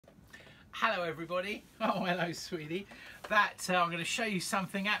Hello everybody. Oh, hello sweetie. I'm going to show you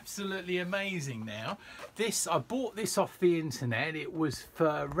something absolutely amazing now. I bought this off the internet. It was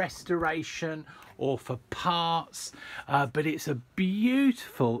for restoration or for parts, but it's a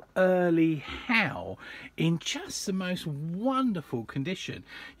beautiful early Howe in just the most wonderful condition.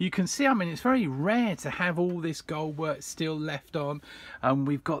 You can see, I mean, it's very rare to have all this gold work still left on, and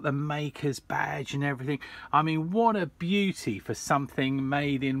we've got the maker's badge and everything. I mean, what a beauty for something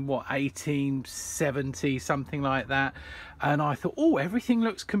made in what, 1870, something like that. And I thought, oh, everything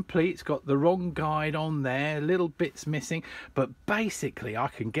looks complete. It's got the wrong guide on there, little bits missing, but basically I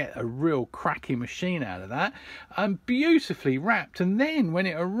can get a real cracking machine out of that, and beautifully wrapped. And then when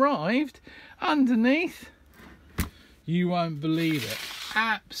it arrived underneath, you won't believe it,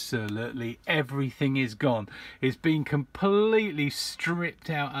 absolutely everything is gone. It's been completely stripped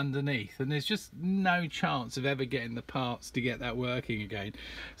out underneath, and there's just no chance of ever getting the parts to get that working again.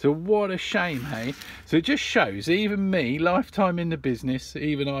 So what a shame, hey? So it just shows, even me, lifetime in the business,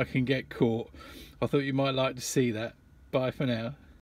 even I can get caught. I thought you might like to see that. Bye for now.